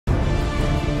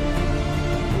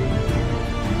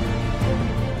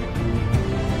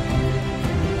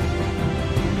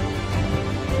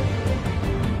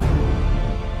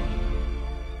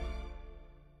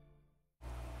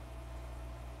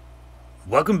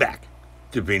Welcome back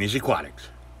to Vinny's Aquatics.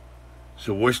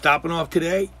 So we're stopping off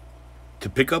today to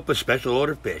pick up a special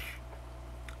order fish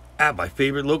at my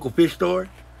favorite local fish store,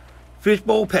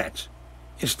 Fishbowl Pets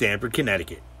in Stamford,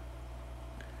 Connecticut.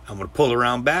 I'm going to pull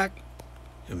around back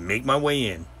and make my way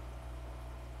in.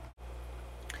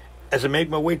 As I make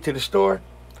my way to the store,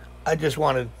 I just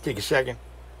want to take a second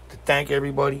to thank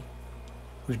everybody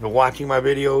who's been watching my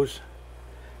videos.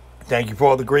 Thank you for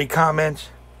all the great comments.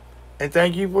 And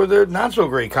thank you for the not so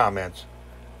great comments.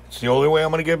 It's the only way I'm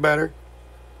going to get better.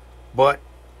 But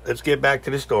let's get back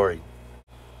to the story.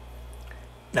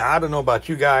 Now, I don't know about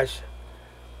you guys,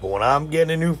 but when I'm getting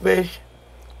a new fish,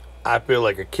 I feel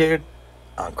like a kid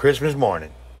on Christmas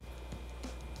morning.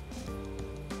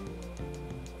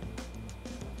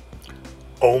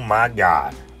 Oh my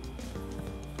God.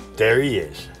 There he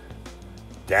is.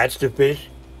 That's the fish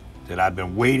that I've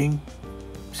been waiting,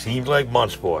 seems like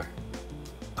months for.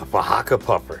 A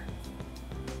puffer.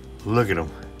 Look at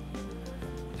him.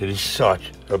 It is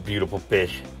such a beautiful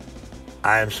fish.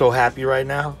 I am so happy right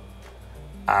now.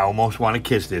 I almost want to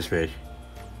kiss this fish.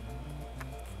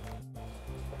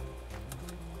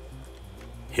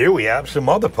 Here we have some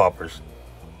other puffers.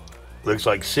 Looks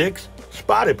like 6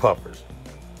 spotted puffers,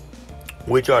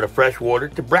 which are the freshwater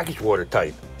to brackish water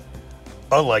type.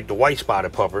 Unlike the white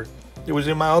spotted puffer that was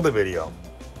in my other video,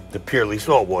 the purely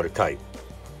saltwater type.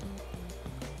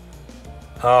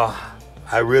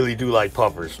 I really do like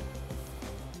puffers.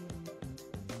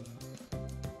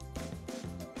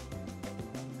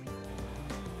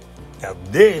 Now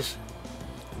this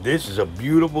is a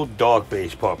beautiful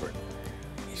dog-faced puffer.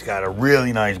 He's got a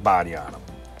really nice body on him.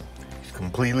 He's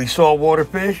completely saltwater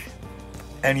fish,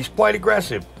 and he's quite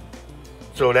aggressive.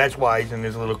 So that's why he's in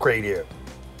this little crate here.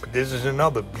 But this is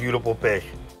another beautiful fish.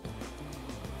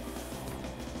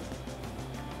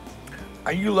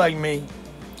 Are you like me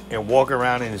and walk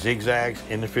around in zigzags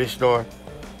in the fish store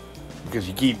because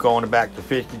you keep going back to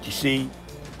fish that you see,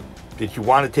 that you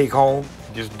want to take home,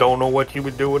 you just don't know what you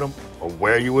would do with them or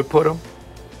where you would put them?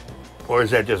 Or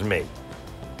is that just me?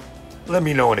 Let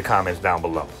me know in the comments down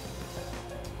below.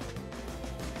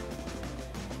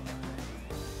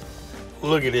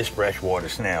 Look at this freshwater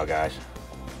snail, guys.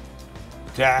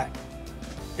 That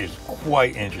is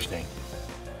quite interesting.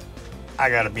 I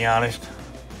gotta be honest,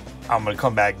 I'm gonna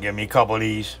come back and get me a couple of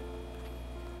these.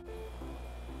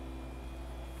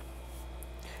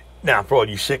 Now, for all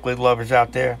you cichlid lovers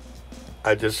out there,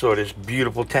 I just saw this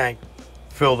beautiful tank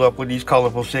filled up with these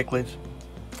colorful cichlids.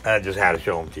 I just had to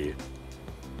show them to you.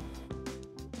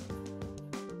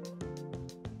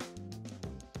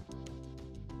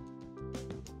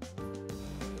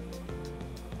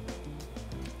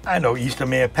 I know Easter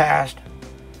may have passed,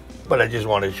 but I just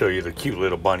wanted to show you the cute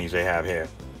little bunnies they have here.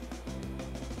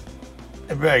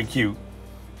 They're very cute.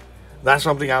 Not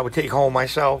something I would take home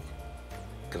myself,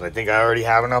 because I think I already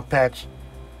have enough pets,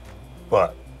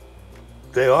 but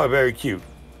they are very cute.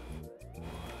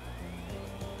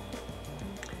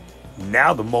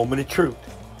 Now the moment of truth.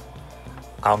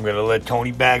 I'm going to let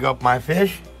Tony bag up my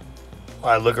fish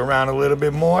while I look around a little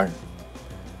bit more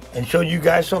and show you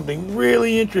guys something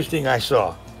really interesting I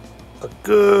saw. A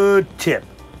good tip.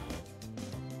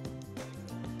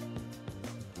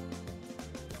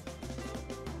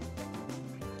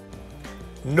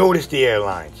 Notice the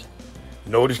airlines.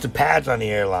 Notice the pads on the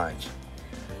airlines.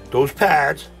 Those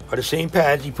pads are the same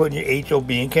pads you put in your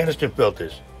HOB and canister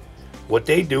filters. What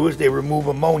they do is they remove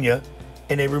ammonia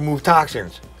and they remove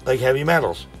toxins like heavy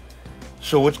metals.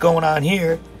 So what's going on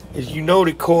here is, you know,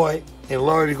 the koi and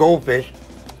large goldfish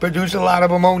produce a lot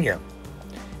of ammonia.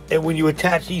 And when you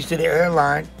attach these to the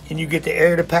airline and you get the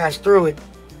air to pass through it,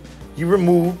 you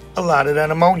remove a lot of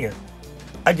that ammonia.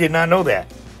 I did not know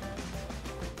that.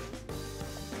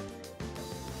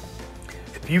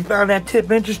 If you found that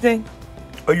tip interesting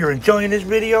or you're enjoying this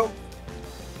video,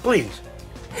 please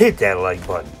hit that like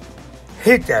button,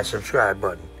 hit that subscribe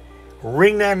button,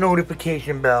 ring that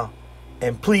notification bell,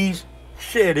 and please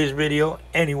share this video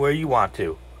anywhere you want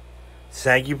to.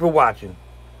 Thank you for watching.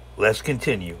 Let's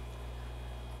continue.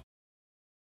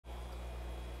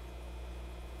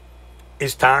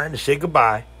 It's time to say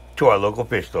goodbye to our local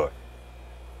fish store.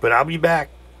 But I'll be back.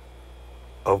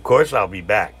 Of course I'll be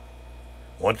back.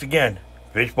 Once again,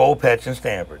 Fishbowl Pets in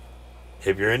Stamford.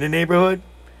 If you're in the neighborhood,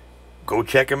 go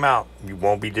check them out. You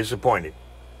won't be disappointed.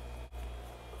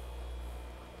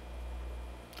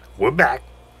 We're back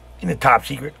in the top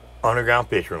secret underground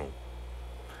fish room.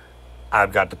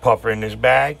 I've got the puffer in this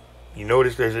bag. You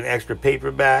notice there's an extra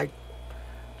paper bag.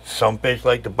 Some fish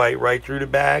like to bite right through the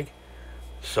bag.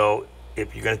 So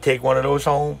if you're going to take one of those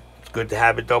home, it's good to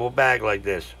have it double bagged like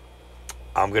this.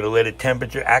 I'm going to let it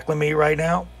temperature acclimate right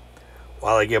now.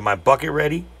 while I get my bucket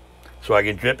ready so I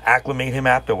can drip acclimate him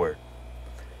afterward.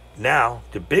 Now,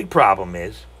 the big problem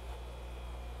is,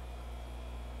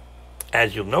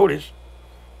 as you'll notice,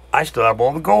 I still have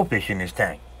all the goldfish in this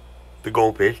tank. The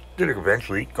goldfish that are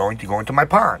eventually going to go into my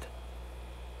pond.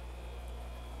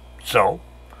 So,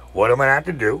 what I'm going to have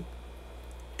to do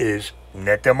is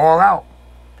net them all out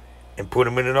and put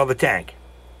them in another tank.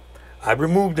 I've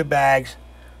removed the bags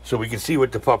so we can see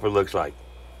what the puffer looks like.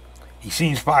 He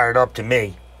seems fired up to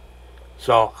me.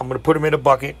 So I'm going to put him in a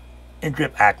bucket and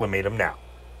drip acclimate him now.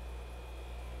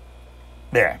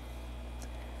 There.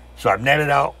 So I've netted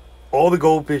out all the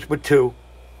goldfish but two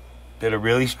that are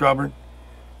really stubborn.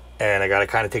 And I got to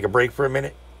kind of take a break for a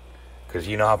minute, because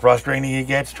you know how frustrating it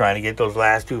gets trying to get those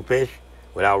last two fish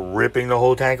without ripping the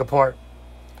whole tank apart.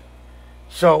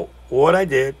 So what I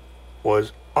did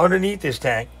was, underneath this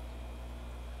tank,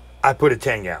 I put a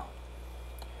 10-gallon.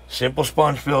 Simple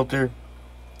sponge filter.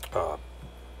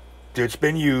 It's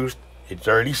been used. It's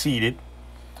already seated.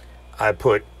 I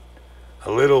put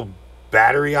a little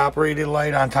battery-operated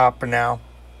light on top for now,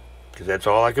 because that's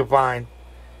all I could find.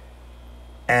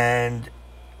 And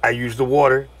I used the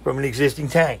water from an existing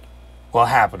tank. Well,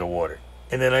 half of the water.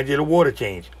 And then I did a water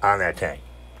change on that tank.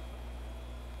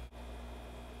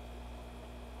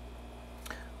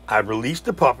 I released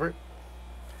the puffer,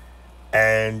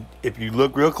 and if you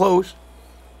look real close,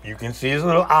 you can see his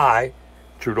little eye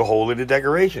through the hole in the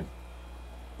decoration,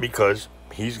 because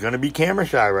he's going to be camera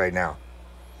shy right now.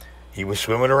 He was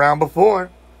swimming around before,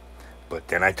 but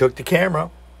then I took the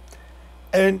camera,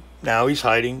 and now he's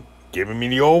hiding, giving me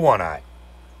the old one eye.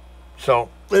 So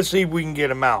let's see if we can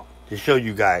get him out to show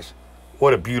you guys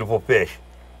what a beautiful fish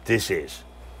this is.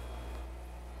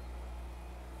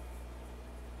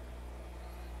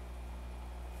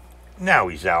 Now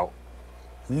he's out.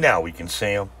 Now we can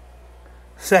see him.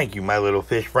 Thank you, my little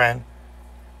fish friend.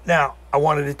 Now, I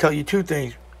wanted to tell you two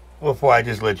things before I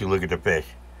just let you look at the fish.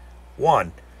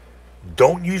 One,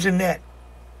 don't use a net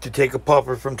to take a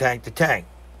puffer from tank to tank.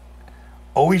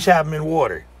 Always have them in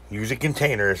water. Use a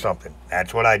container or something.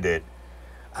 That's what I did.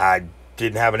 I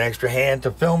didn't have an extra hand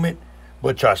to film it,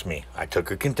 but trust me, I took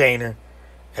a container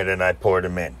and then I poured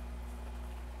them in.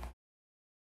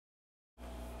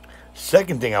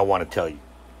 Second thing I want to tell you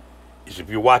is, if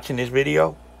you're watching this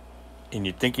video and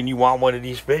you're thinking you want one of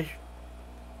these fish,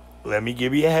 let me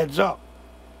give you a heads up.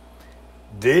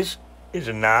 This is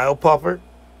a Nile puffer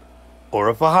or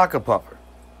a Oaxaca puffer.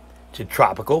 It's a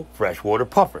tropical freshwater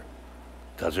puffer.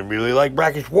 Doesn't really like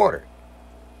brackish water,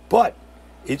 but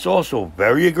it's also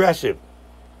very aggressive,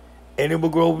 and it will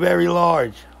grow very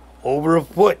large, over a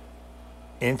foot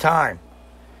in time.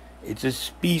 It's a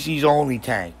species only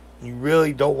tank. You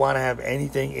really don't want to have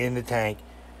anything in the tank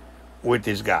with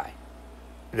this guy.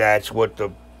 That's what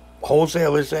the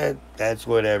wholesaler said. That's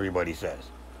what everybody says.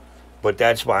 But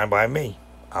that's fine by me.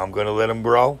 I'm going to let him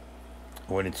grow.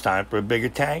 When it's time for a bigger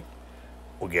tank,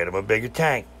 we'll get him a bigger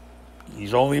tank.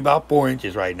 He's only about 4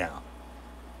 inches right now.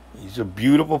 He's a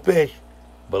beautiful fish.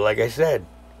 But like I said,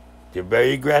 they're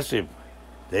very aggressive.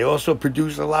 They also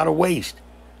produce a lot of waste.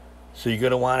 So you're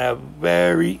going to want to have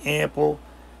very ample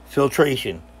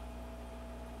filtration.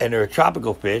 And they're a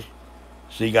tropical fish,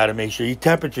 so you got to make sure your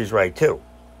temperature's right too.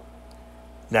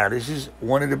 Now, this is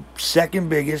one of the second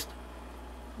biggest,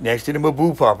 next to the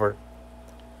Mabu puffer,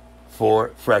 for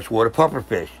freshwater puffer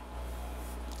fish.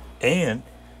 And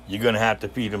you're going to have to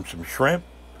feed them some shrimp,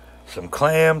 some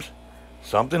clams,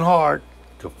 something hard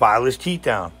to file his teeth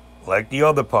down, like the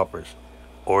other puffers,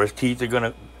 or his teeth are going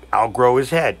to outgrow his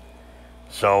head.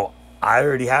 So I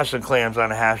already have some clams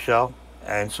on a half shell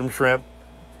and some shrimp,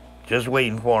 just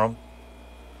waiting for him.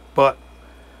 But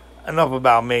enough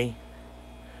about me.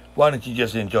 Why don't you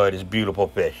just enjoy this beautiful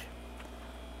fish,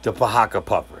 the Oaxaca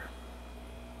puffer.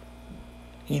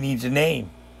 He needs a name.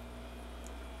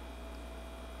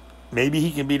 Maybe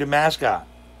he can be the mascot.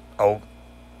 Oh,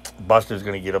 Buster's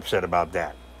going to get upset about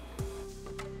that.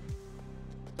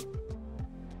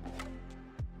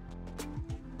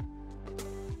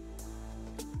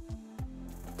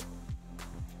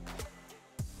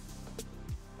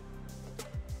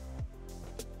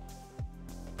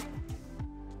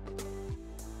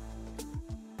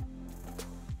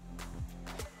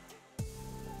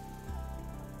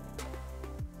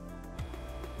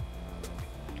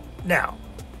 Now,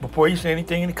 before you say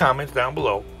anything in the comments down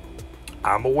below,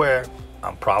 I'm aware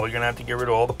I'm probably going to have to get rid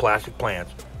of all the plastic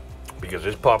plants, because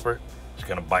this puffer is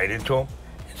going to bite into them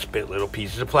and spit little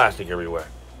pieces of plastic everywhere.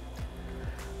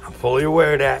 I'm fully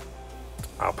aware of that.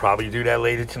 I'll probably do that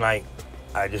later tonight.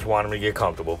 I just want them to get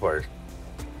comfortable first.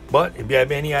 But if you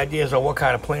have any ideas on what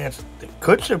kind of plants that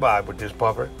could survive with this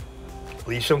puffer,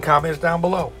 leave some comments down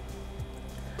below.